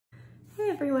Hey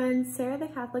everyone, Sarah the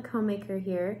Catholic Homemaker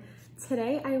here.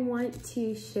 Today I want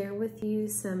to share with you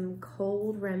some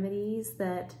cold remedies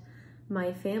that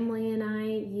my family and I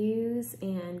use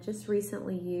and just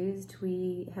recently used.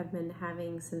 We have been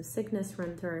having some sickness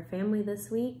run through our family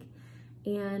this week.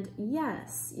 And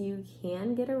yes, you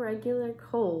can get a regular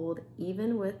cold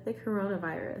even with the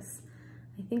coronavirus.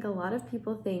 I think a lot of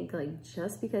people think like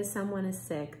just because someone is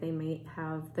sick, they may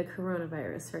have the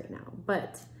coronavirus right now.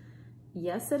 But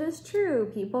yes, it is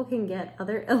true. People can get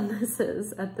other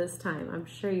illnesses at this time. I'm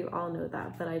sure you all know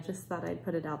that, but I just thought I'd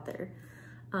put it out there.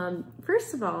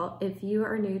 First of all, if you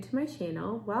are new to my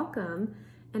channel, welcome.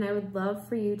 And I would love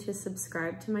for you to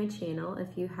subscribe to my channel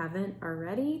if you haven't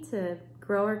already to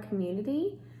grow our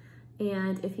community.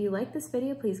 And if you like this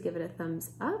video, please give it a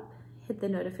thumbs up. Hit the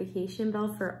notification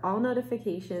bell for all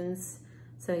notifications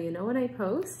so you know when I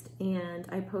post. And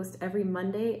I post every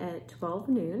Monday at 12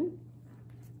 noon.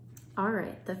 All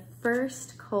right, the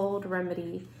first cold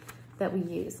remedy that we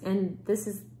use, and this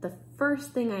is the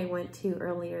first thing I went to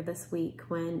earlier this week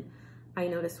when I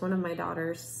noticed one of my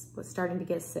daughters was starting to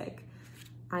get sick.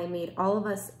 I made all of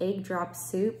us egg drop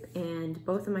soup and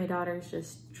both of my daughters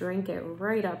just drank it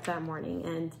right up that morning.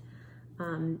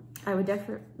 And I would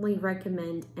definitely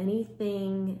recommend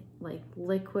anything like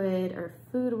liquid or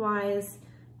food-wise,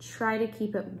 try to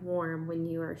keep it warm when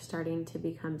you are starting to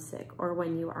become sick or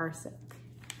when you are sick.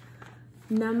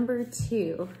 Number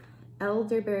 2,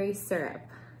 elderberry syrup.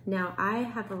 Now I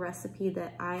have a recipe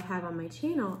that I have on my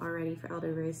channel already for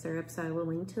elderberry syrup, so I will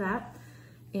link to that.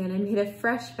 And I made a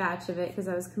fresh batch of it because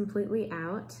I was completely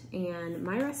out. And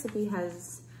my recipe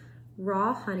has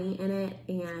raw honey in it,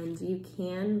 and you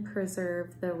can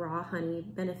preserve the raw honey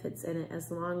benefits in it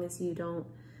as long as you don't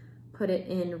put it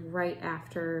in right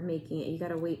after making it. You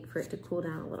gotta wait for it to cool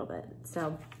down a little bit.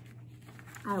 So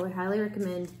I would highly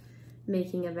recommend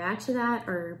making a batch of that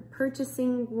or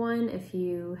purchasing one if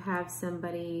you have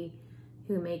somebody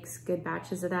who makes good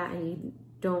batches of that and you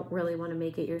don't really want to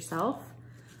make it yourself.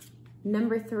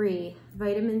 Number 3,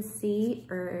 vitamin C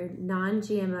or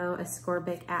non-GMO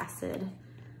ascorbic acid.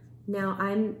 Now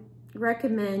I'm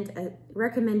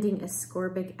recommending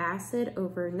ascorbic acid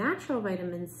over natural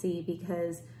vitamin C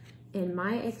because in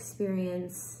my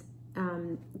experience,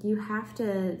 you have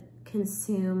to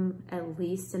consume at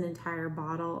least an entire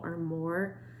bottle or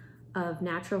more of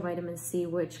natural vitamin C,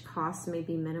 which costs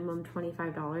maybe minimum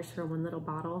 $25 for one little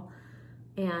bottle.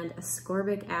 And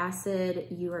ascorbic acid,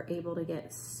 you are able to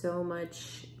get so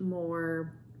much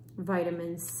more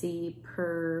vitamin C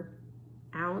per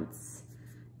ounce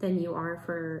than you are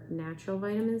for natural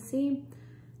vitamin C.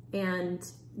 And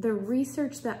the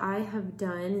research that I have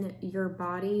done, your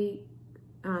body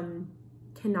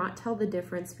cannot tell the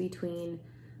difference between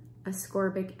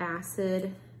ascorbic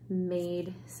acid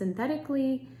made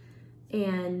synthetically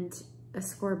and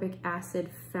ascorbic acid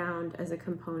found as a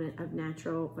component of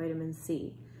natural vitamin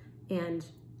C. And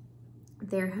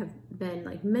there have been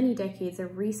like many decades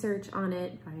of research on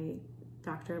it by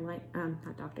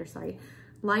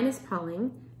Linus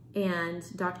Pauling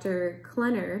and Dr.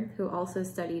 Klenner, who also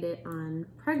studied it on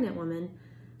pregnant women.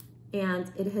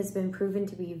 And it has been proven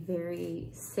to be very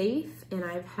safe, and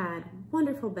I've had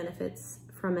wonderful benefits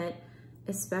from it,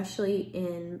 especially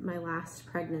in my last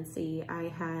pregnancy. I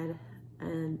had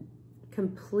a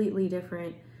completely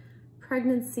different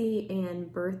pregnancy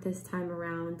and birth this time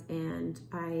around, and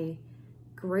I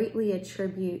greatly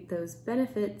attribute those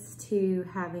benefits to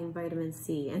having vitamin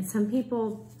C. And some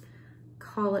people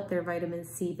call it their vitamin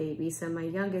C baby, so my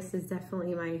youngest is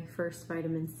definitely my first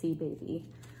vitamin C baby.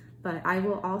 But I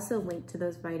will also link to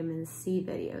those vitamin C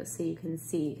videos so you can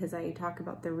see, because I talk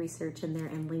about the research in there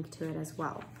and link to it as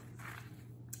well.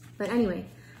 But anyway,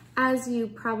 as you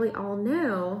probably all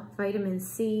know, vitamin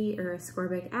C or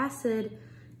ascorbic acid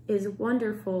is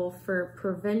wonderful for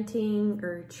preventing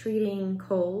or treating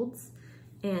colds.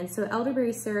 And so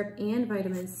elderberry syrup and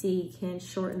vitamin C can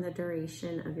shorten the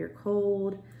duration of your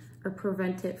cold or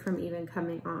prevent it from even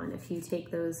coming on if you take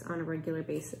those on a regular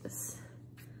basis.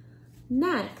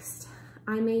 Next,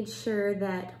 I made sure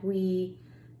that we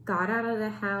got out of the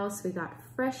house, we got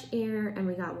fresh air, and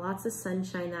we got lots of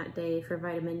sunshine that day for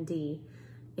vitamin D.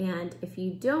 And if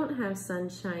you don't have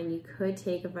sunshine, you could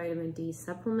take a vitamin D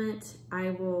supplement.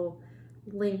 I will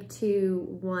link to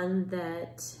one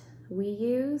that we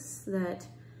use that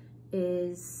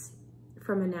is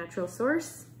from a natural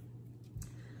source.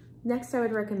 Next, I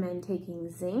would recommend taking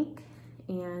zinc,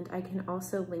 and I can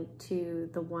also link to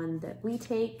the one that we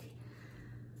take.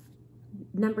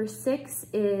 Number 6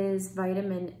 is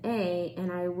vitamin A,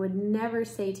 and I would never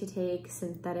say to take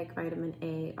synthetic vitamin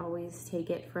A. Always take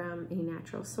it from a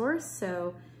natural source.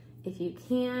 So if you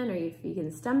can, or if you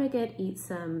can stomach it, eat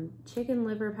some chicken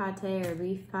liver pate or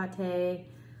beef pate,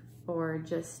 or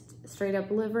just straight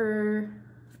up liver.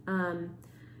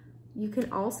 You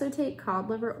can also take cod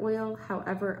liver oil.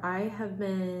 However, I have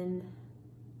been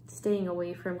staying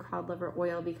away from cod liver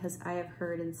oil because I have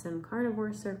heard in some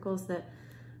carnivore circles that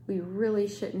we really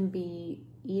shouldn't be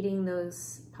eating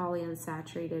those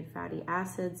polyunsaturated fatty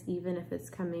acids, even if it's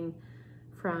coming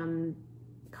from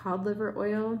cod liver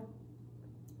oil.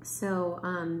 So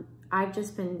I've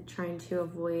just been trying to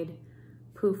avoid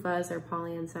PUFAs or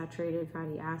polyunsaturated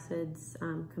fatty acids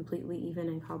completely, even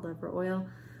in cod liver oil.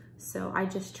 So I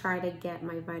just try to get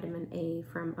my vitamin A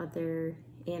from other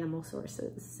animal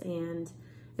sources. And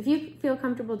if you feel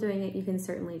comfortable doing it, you can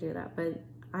certainly do that. But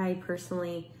I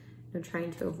personally am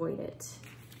trying to avoid it.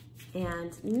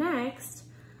 And next,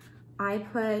 I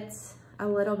put a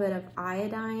little bit of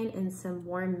iodine in some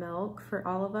warm milk for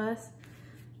all of us.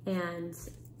 And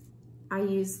I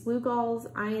use Lugol's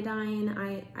iodine.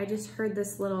 I just heard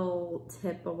this little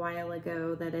tip a while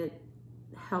ago that it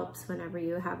helps whenever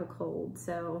you have a cold.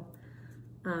 So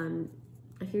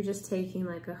if you're just taking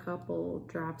like a couple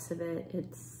drops of it,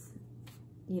 it's,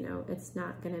 you know, it's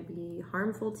not going to be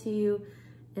harmful to you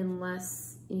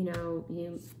unless, you know,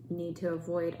 you need to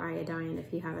avoid iodine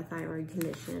if you have a thyroid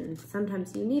condition.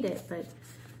 Sometimes you need it, but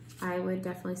I would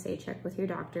definitely say check with your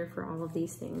doctor for all of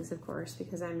these things, of course,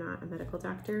 because I'm not a medical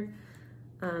doctor.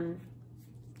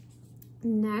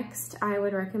 Next, I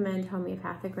would recommend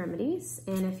homeopathic remedies.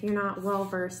 And if you're not well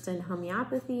versed in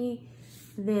homeopathy,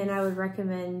 then I would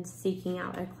recommend seeking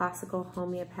out a classical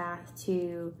homeopath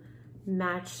to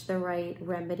match the right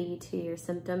remedy to your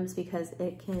symptoms, because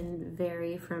it can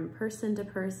vary from person to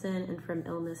person and from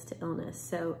illness to illness.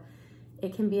 So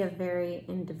it can be a very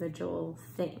individual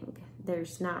thing.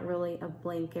 There's not really a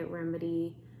blanket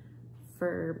remedy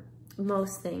for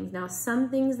most things. Now, some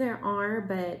things there are,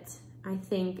 but I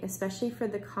think especially for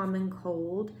the common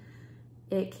cold,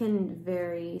 it can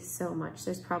vary so much.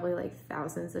 There's probably like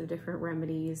thousands of different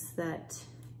remedies that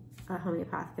a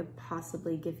homeopath could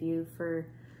possibly give you for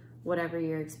whatever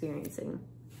you're experiencing.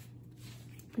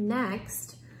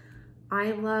 Next,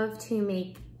 I love to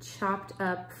make chopped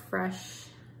up fresh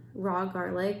raw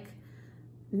garlic,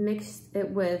 mix it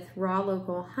with raw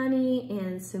local honey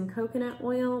and some coconut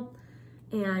oil.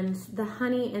 And the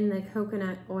honey and the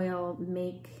coconut oil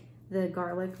make the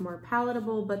garlic more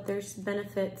palatable, but there's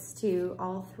benefits to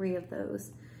all three of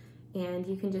those. And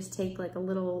you can just take like a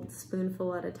little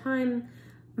spoonful at a time.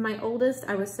 My oldest,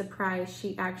 I was surprised,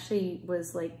 she actually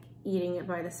was like eating it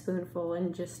by the spoonful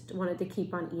and just wanted to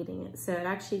keep on eating it. So it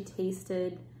actually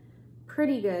tasted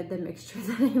pretty good, the mixture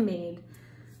that I made.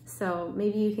 So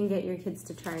maybe you can get your kids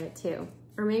to try it too.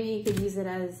 Or maybe you could use it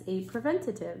as a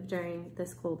preventative during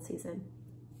this cold season.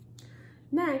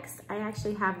 Next, I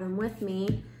actually have them with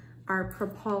me, are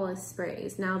propolis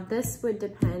sprays. Now this would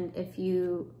depend if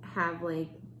you have like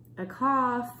a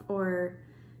cough or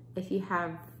if you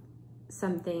have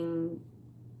something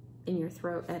in your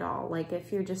throat at all. Like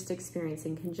if you're just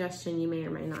experiencing congestion, you may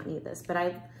or may not need this.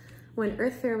 But when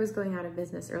Earth Fare was going out of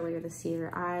business earlier this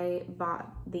year, I bought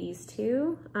these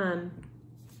two. I'm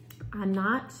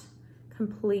not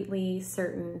completely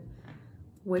certain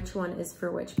which one is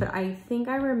for which, but I think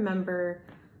I remember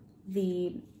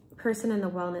the person in the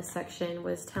wellness section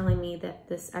was telling me that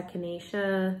this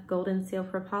Echinacea Golden Seal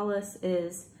Propolis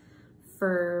is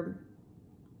for,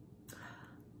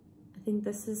 I think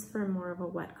this is for more of a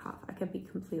wet cough. I could be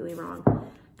completely wrong.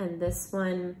 And this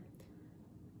one,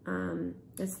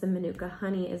 it's the Manuka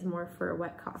honey, is more for a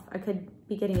wet cough. I could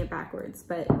be getting it backwards,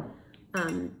 but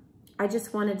I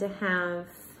just wanted to have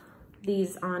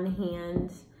these on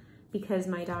hand because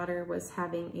my daughter was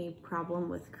having a problem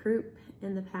with croup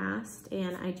in the past,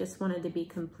 and I just wanted to be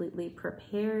completely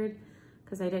prepared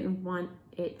because I didn't want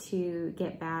it to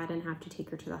get bad and have to take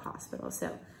her to the hospital.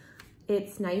 So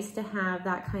it's nice to have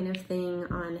that kind of thing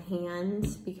on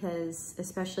hand because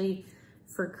especially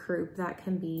for croup, that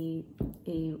can be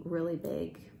a really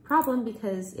big problem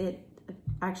because it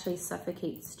actually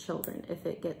suffocates children if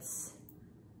it gets,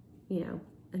 you know,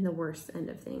 in the worst end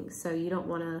of things. So you don't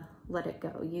want to let it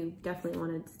go. You definitely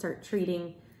want to start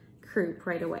treating croup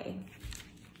right away.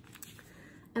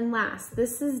 And last,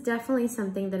 this is definitely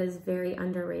something that is very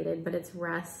underrated, but it's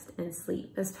rest and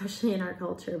sleep, especially in our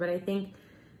culture. But I think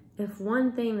if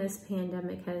one thing this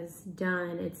pandemic has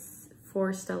done, it's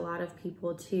forced a lot of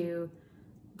people to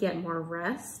get more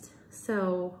rest.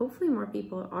 So hopefully more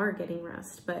people are getting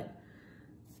rest, but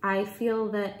I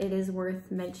feel that it is worth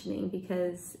mentioning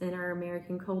because in our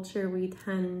American culture, we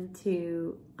tend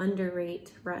to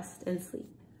underrate rest and sleep.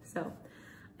 So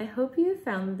I hope you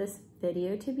found this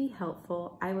video to be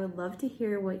helpful. I would love to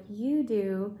hear what you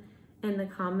do in the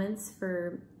comments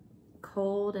for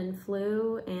cold and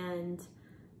flu and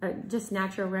just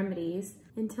natural remedies.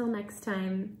 Until next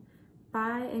time,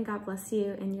 bye and God bless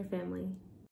you and your family.